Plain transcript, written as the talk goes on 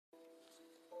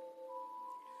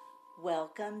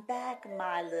Welcome back,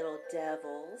 my little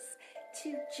devils,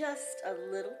 to Just a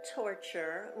Little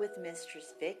Torture with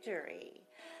Mistress Victory.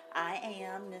 I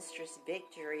am Mistress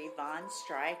Victory Von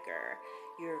Stryker,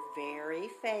 your very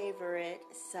favorite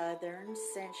Southern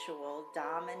sensual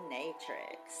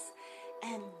dominatrix.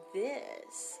 And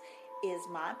this is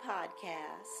my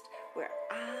podcast where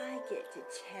I get to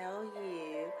tell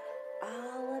you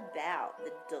all about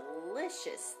the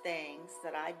delicious things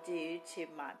that I do to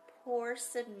my poor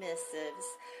submissives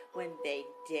when they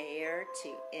dare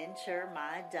to enter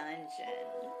my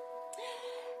dungeon.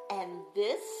 And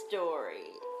this story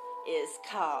is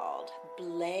called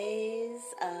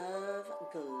Blaze of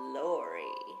Glory.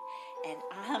 And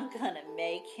I'm gonna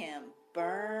make him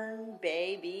burn,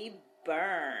 baby,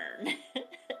 burn.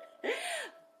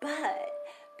 But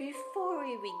before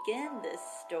we begin this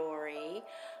story,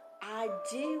 I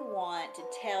do want to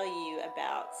tell you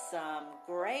about some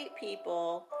great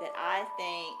people that I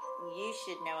think you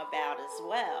should know about as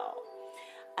well.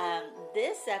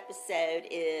 This episode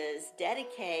is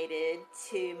dedicated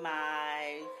to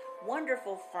my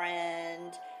wonderful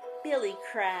friend, Billy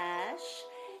Crash.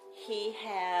 He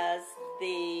has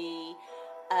the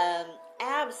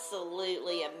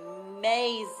absolutely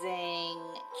amazing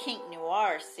Kink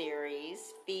Noir series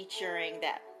featuring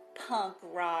that punk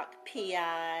rock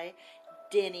PI,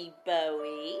 Denny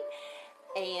Bowie.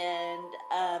 And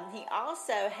he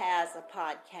also has a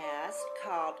podcast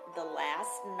called The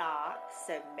Last Knock,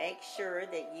 so make sure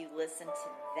that you listen to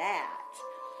that.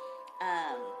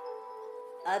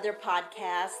 Other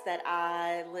podcasts that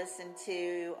I listen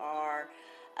to are,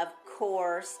 of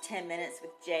course, 10 Minutes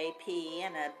with JP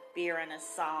and A Beer and a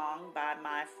Song by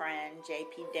my friend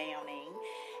JP Downing.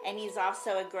 And he's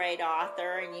also a great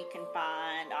author, and you can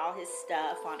find all his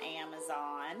stuff on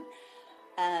Amazon.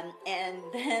 And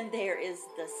then there is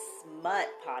the Smut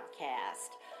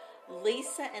podcast.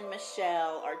 Lisa and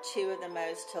Michelle are two of the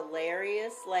most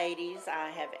hilarious ladies I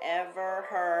have ever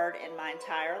heard in my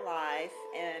entire life.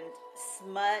 And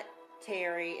Smut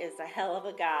Terry is a hell of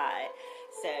a guy.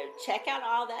 So check out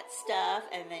all that stuff,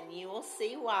 and then you will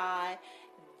see why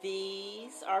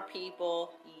these are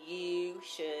people you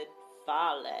should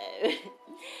follow.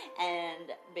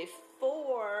 And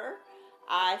before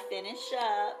I finish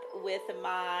up with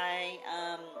my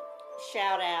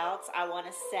shout outs, I want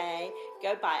to say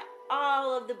go buy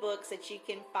all of the books that you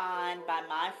can find by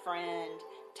my friend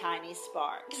Tiny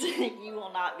Sparks. You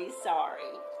will not be sorry.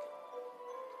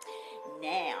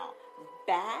 Now,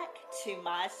 back to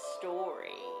my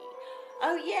story.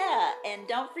 Oh yeah, and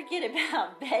don't forget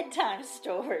about bedtime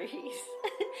stories.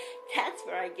 That's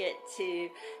where I get to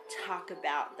talk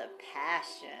about the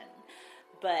passion.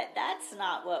 But that's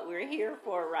not what we're here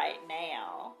for right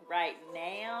now. Right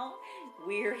now,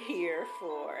 we're here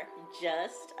for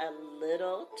just a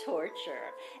little torture.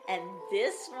 And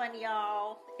this one,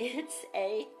 y'all, it's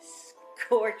a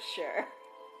scorcher.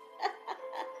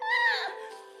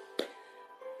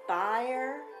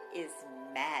 Fire is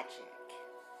magic.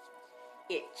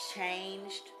 It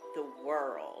changed the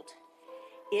world.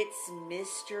 Its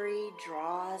mystery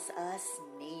draws us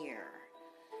near.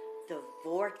 The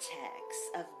vortex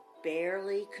of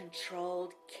barely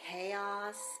controlled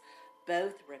chaos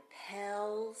both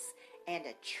repels and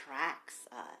attracts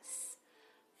us.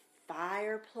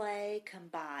 Fire play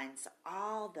combines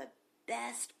all the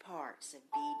best parts of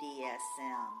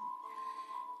BDSM.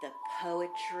 The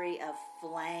poetry of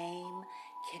flame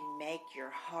can make your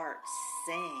heart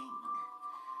sing.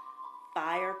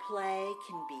 Fire play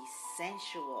can be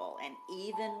sensual and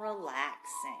even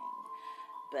relaxing.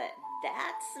 But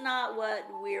that's not what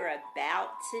we're about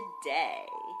today.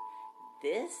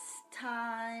 This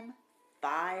time,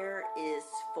 fire is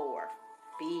for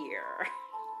fear.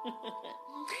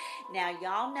 Now,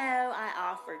 y'all know I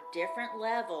offer different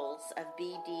levels of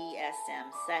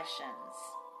BDSM sessions.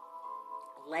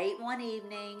 Late one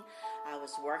evening, I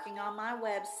was working on my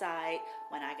website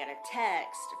when I got a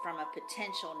text from a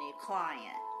potential new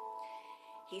client.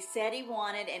 He said he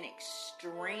wanted an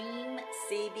extreme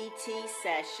CBT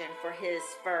session for his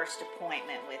first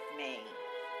appointment with me.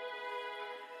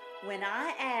 When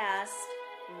I asked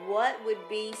what would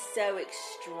be so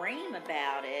extreme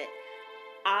about it,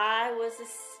 I was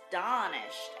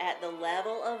astonished at the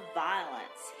level of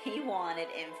violence he wanted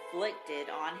inflicted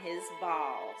on his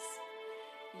balls.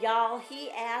 Y'all, he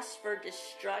asked for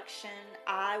destruction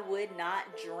I would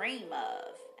not dream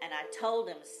of, and I told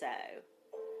him so.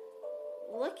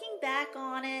 Looking back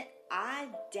on it, I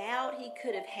doubt he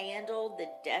could have handled the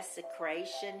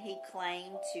desecration he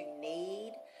claimed to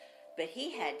need, but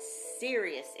he had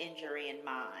serious injury in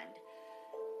mind.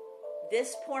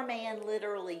 This poor man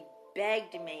literally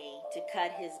begged me to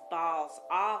cut his balls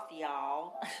off,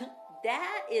 y'all.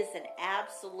 That is an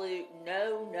absolute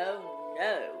no, no,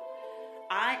 no.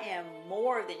 I am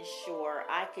more than sure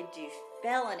I could do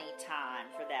felony time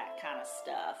for that kind of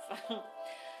stuff.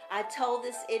 I told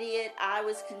this idiot I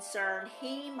was concerned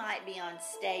he might be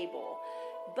unstable,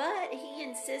 but he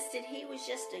insisted he was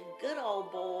just a good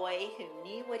old boy who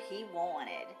knew what he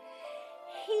wanted.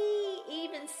 He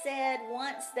even said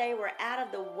once they were out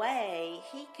of the way,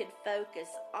 he could focus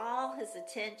all his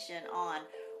attention on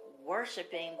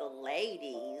worshiping the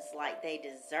ladies like they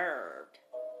deserved.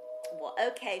 Well,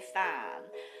 okay, fine.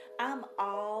 I'm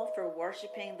all for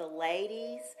worshiping the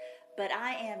ladies, but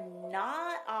I am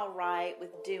not all right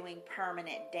with doing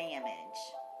permanent damage.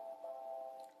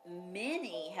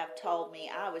 Many have told me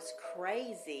I was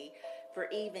crazy for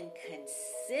even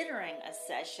considering a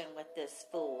session with this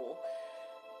fool,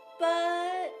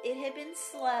 but it had been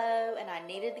slow and I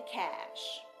needed the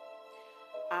cash.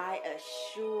 I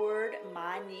assured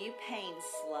my new pain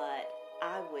slut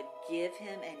I would give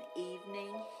him an evening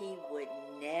he would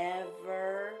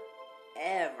never,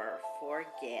 ever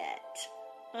forget.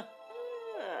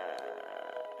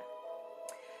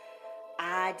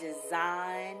 I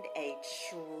designed a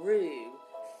true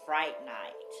fright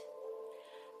night.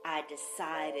 I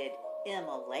decided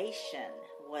immolation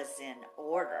was in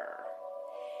order.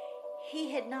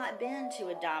 He had not been to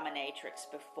a dominatrix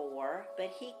before, but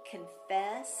he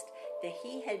confessed that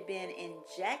he had been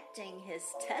injecting his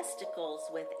testicles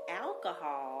with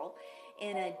alcohol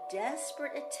in a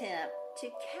desperate attempt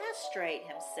to castrate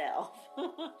himself.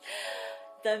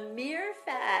 The mere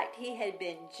fact he had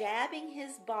been jabbing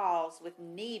his balls with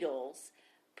needles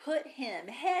put him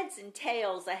heads and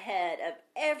tails ahead of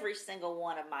every single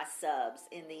one of my subs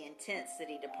in the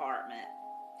intensity department.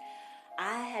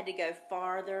 I had to go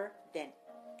farther than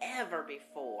ever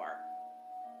before.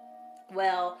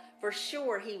 Well, for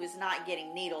sure he was not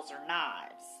getting needles or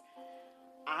knives.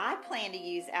 I plan to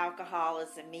use alcohol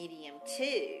as a medium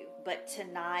too, but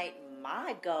tonight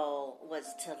my goal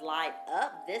was to light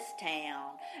up this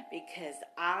town because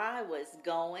I was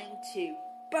going to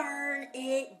burn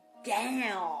it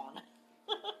down.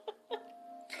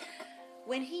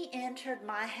 When he entered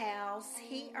my house,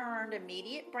 he earned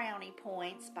immediate brownie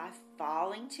points by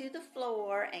falling to the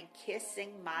floor and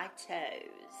kissing my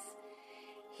toes.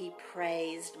 He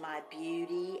praised my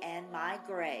beauty and my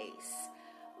grace,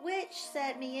 which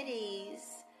set me at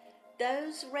ease.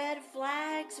 Those red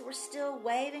flags were still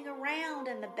waving around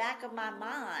in the back of my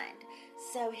mind,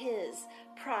 so his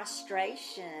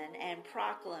prostration and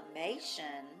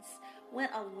proclamations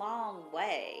went a long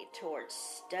way towards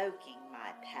stoking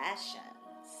my passions.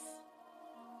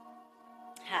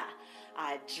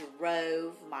 I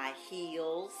drove my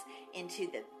heels into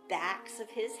the backs of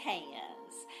his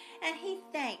hands, and he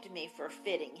thanked me for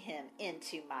fitting him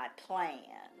into my plans.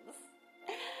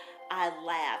 I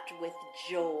laughed with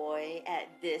joy at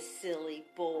this silly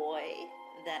boy.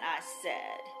 Then I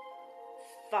said,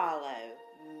 "Follow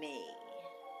me."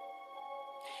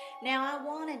 Now I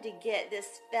wanted to get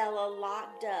this fella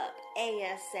locked up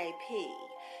ASAP,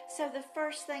 so the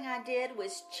first thing I did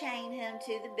was chain him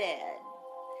to the bed.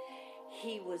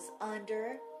 He was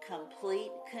under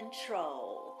complete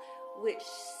control, which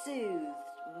soothed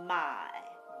my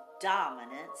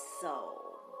dominant soul.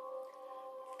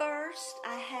 First,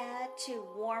 I had to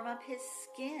warm up his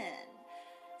skin.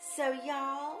 So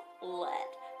y'all,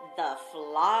 let the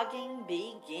flogging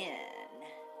begin.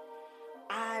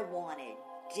 I wanted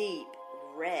deep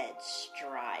red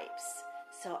stripes,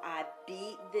 so I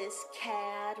beat this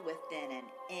cad within an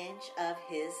inch of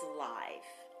his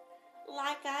life.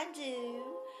 Like I do,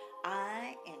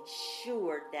 I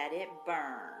ensured that it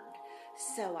burned,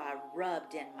 so I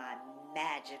rubbed in my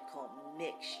magical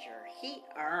mixture he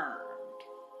earned.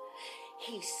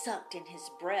 He sucked in his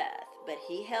breath, but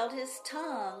he held his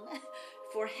tongue.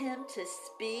 For him to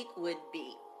speak would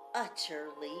be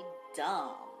utterly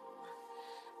dumb.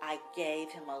 I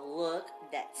gave him a look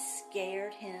that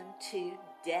scared him to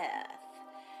death,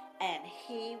 and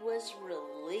he was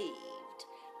relieved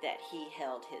that he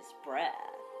held his breath.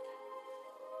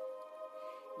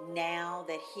 Now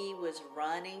that he was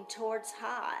running towards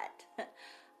hot,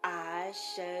 I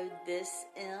showed this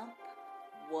imp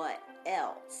what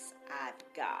else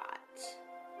I've got.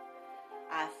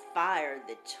 I fired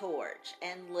the torch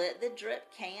and lit the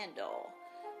drip candle,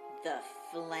 the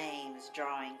flames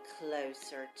drawing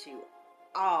closer to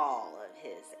all of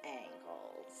his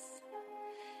angles.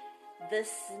 The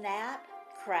snap,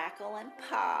 crackle, and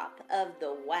pop of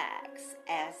the wax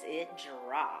as it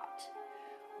dropped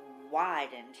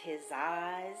widened his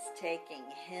eyes, taking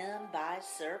him by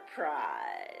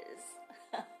surprise.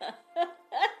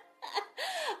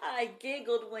 I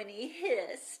giggled when he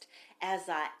hissed as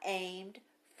I aimed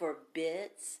for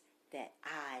bits that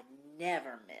I'd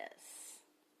never miss.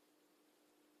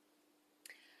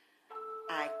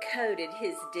 I coated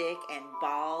his dick and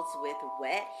balls with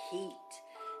wet heat,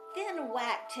 then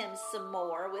whacked him some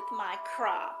more with my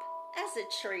crop as a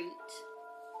treat.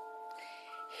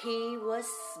 He was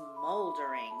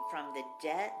smoldering from the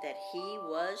debt that he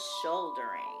was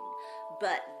shouldering,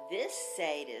 but this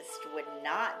sadist would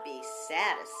not be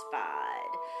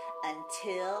satisfied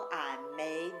until I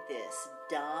made this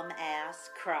dumbass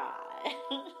cry.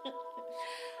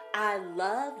 I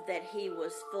loved that he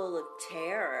was full of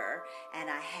terror, and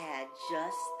I had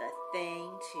just the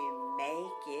thing to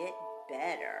make it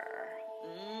better.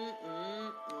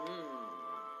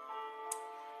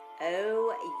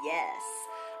 Oh, yes.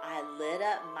 I lit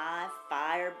up my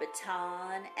fire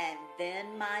baton, and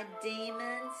then my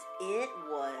demons, it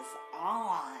was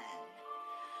on.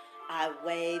 I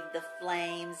waved the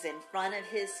flames in front of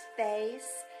his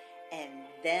face, and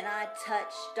then I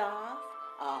touched off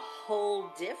a whole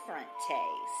different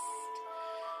taste.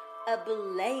 A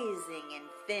blazing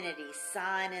infinity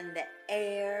sign in the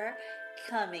air,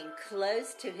 coming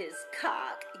close to his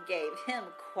cock, gave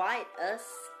him quite a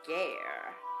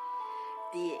scare.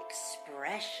 The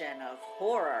expression of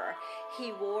horror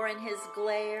he wore in his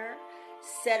glare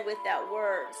said without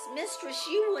words, "Mistress,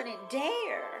 you wouldn't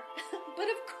dare." But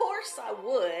of course I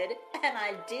would, and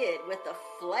I did with a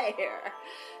flare,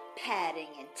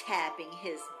 patting and tapping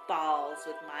his balls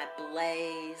with my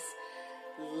blaze,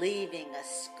 leaving a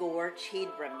scorch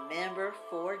he'd remember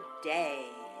for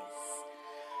days.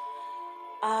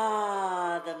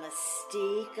 Ah, the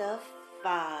mystique of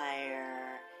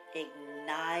fire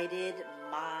ignited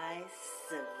my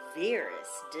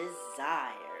severest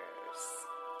desires.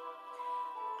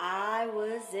 I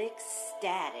was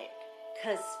ecstatic,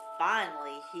 'cause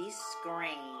finally he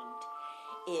screamed.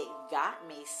 It got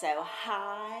me so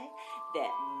high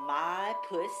that my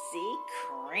pussy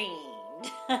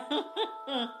creamed.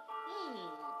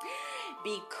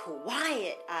 Be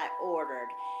quiet, I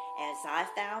ordered, as I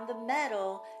found the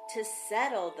metal to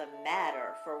settle the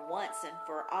matter for once and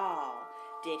for all.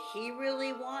 Did he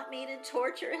really want me to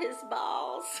torture his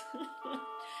balls?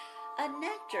 A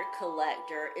nectar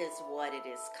collector is what it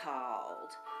is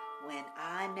called. When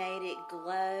I made it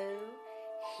glow,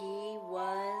 he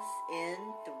was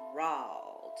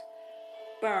enthralled,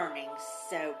 burning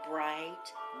so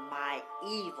bright, my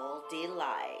evil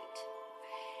delight.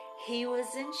 He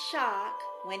was in shock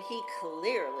when he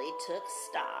clearly took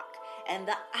stock, and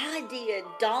the idea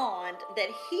dawned that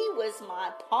he was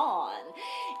my pawn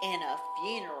in a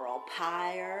funeral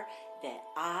pyre that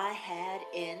I had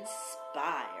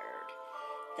inspired.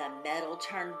 The metal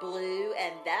turned blue,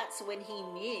 and that's when he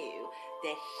knew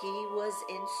that he was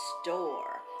in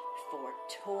store for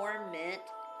torment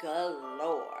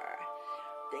galore.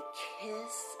 The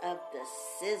kiss of the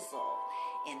sizzle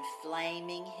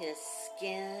inflaming his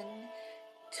skin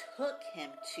took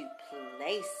him to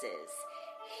places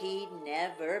he'd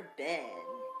never been.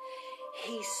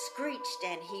 He screeched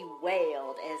and he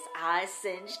wailed as I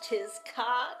singed his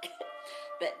cock,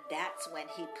 but that's when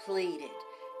he pleaded,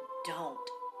 "Don't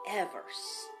ever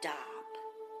stop."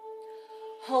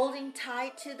 Holding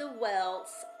tight to the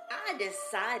welts, I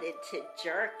decided to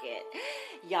jerk it.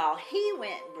 Y'all, he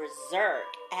went berserk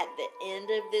at the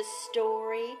end of this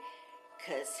story,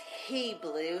 'cause he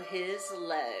blew his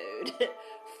load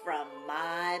from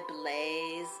my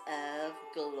blaze of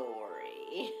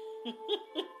glory.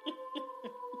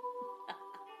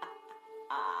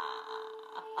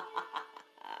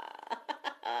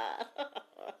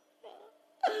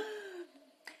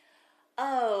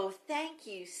 Oh, thank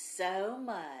you so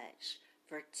much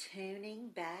for tuning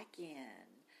back in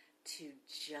to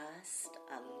Just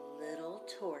a Little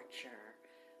Torture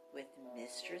with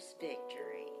Mistress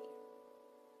Victory.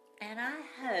 And I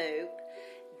hope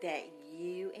that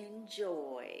you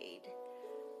enjoyed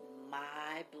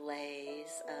my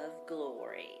blaze of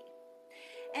glory.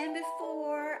 And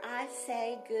before I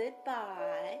say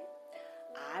goodbye,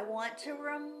 I want to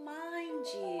remind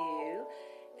you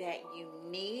that you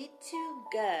need to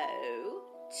go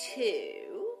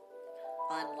to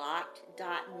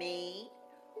unlocked.me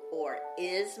or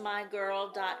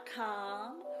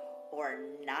ismygirl.com or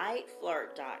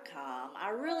nightflirt.com. I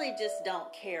really just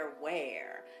don't care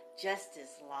where, just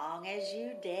as long as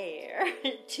you dare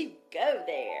to go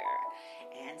there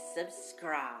and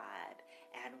subscribe.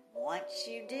 And once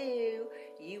you do,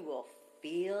 you will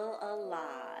feel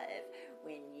alive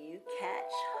when you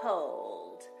catch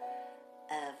hold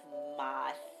of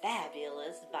my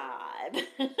fabulous vibe.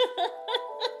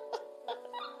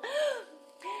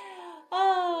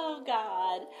 Oh, God.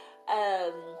 God.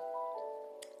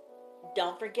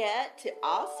 Don't forget to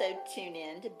also tune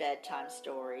in to Bedtime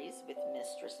Stories with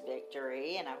Mistress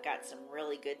Victory, and I've got some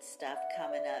really good stuff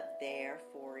coming up there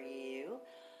for you.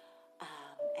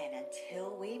 And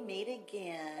until we meet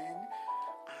again,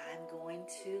 I'm going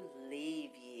to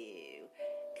leave you,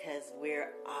 because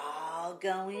we're all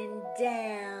going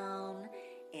down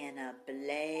in a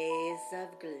blaze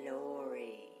of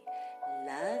glory.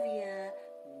 Love ya.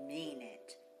 Mean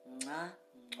it. Mwah,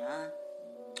 mwah,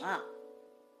 mwah.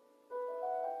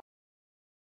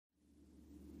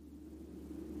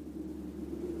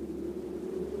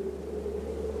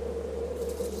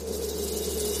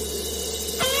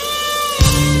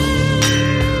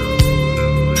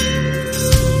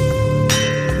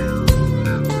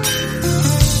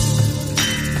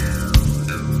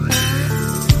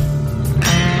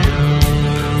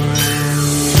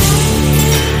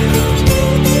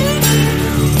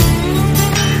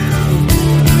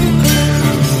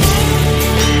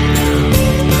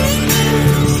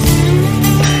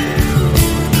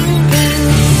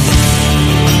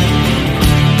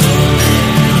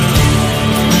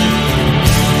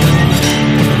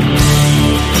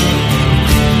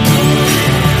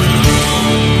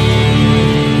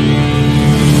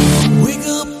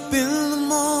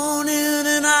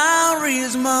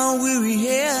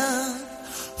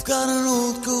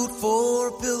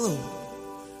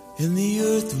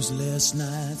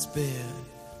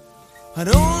 I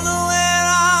don't know where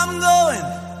I'm going,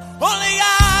 only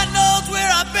God knows where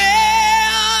I've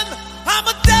been. I'm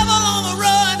a devil on the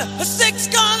run, a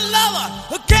six-gun lover,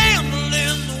 a gamble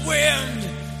in the wind.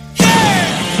 Yeah!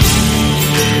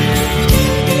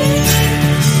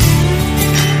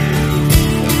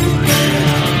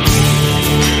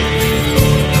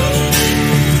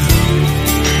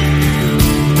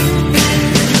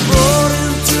 Brought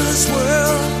into this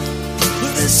world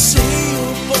with this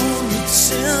seal born with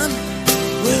sin.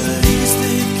 Well, at least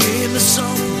they gave me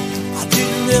something I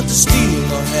didn't have to steal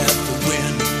or have to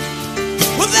win.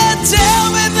 Well, they tell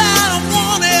me that I'm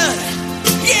wanted.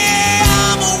 Yeah,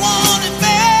 I'm a wanted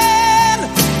man.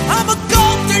 I'm a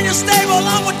goat in your stable.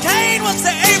 I'm what Cain was to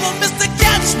Abel. Mister,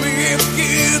 catch me if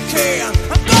you can.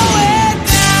 I'm going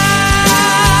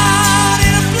down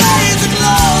in a blaze of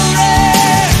glory.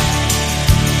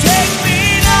 Take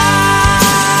me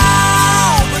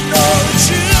now, but know the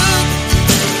truth.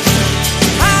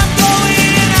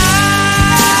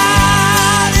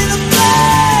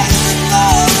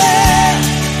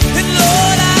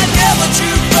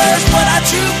 But I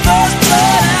drew first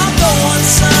blood out the one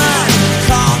son.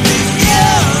 Call me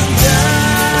undone.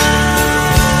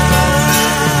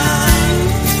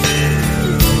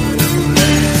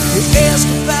 You ask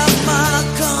about my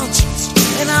conscience,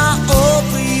 and I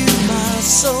offer you my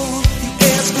soul. You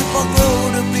ask if I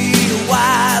grow to be a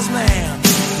wise man.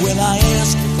 Well, I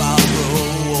ask if I'll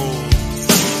grow old.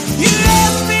 You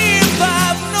ask me if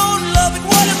I've known love and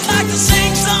what it's like to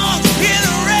sing songs in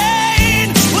the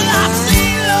rain. Well, I've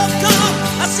seen love come,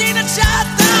 I've seen it shot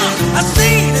down, I've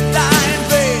seen it die in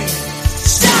vain.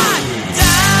 Shot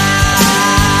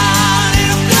down in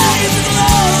a blaze of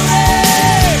glory.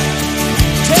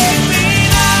 Take me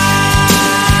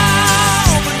now,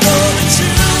 but know the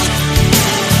truth.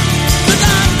 'Cause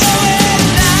I'm going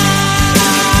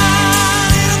down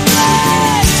in a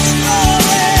blaze of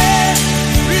glory.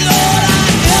 Lord, I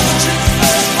never drew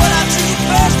first, but I drew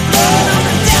first blood on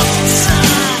the devil's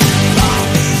son. Call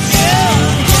me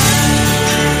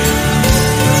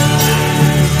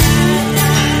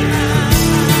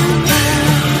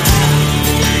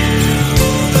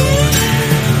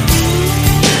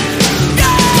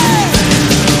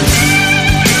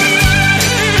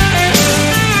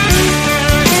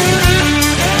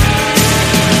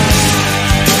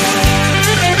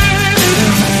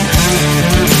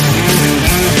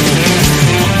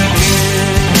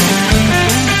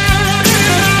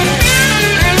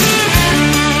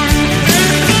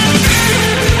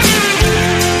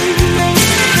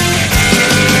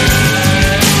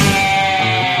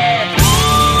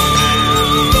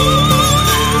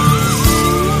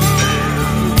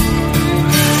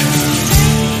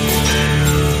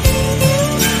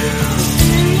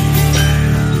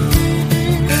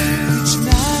each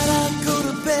night I go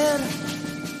to bed,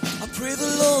 I pray the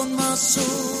Lord my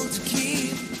soul to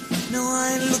keep. No,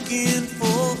 I ain't looking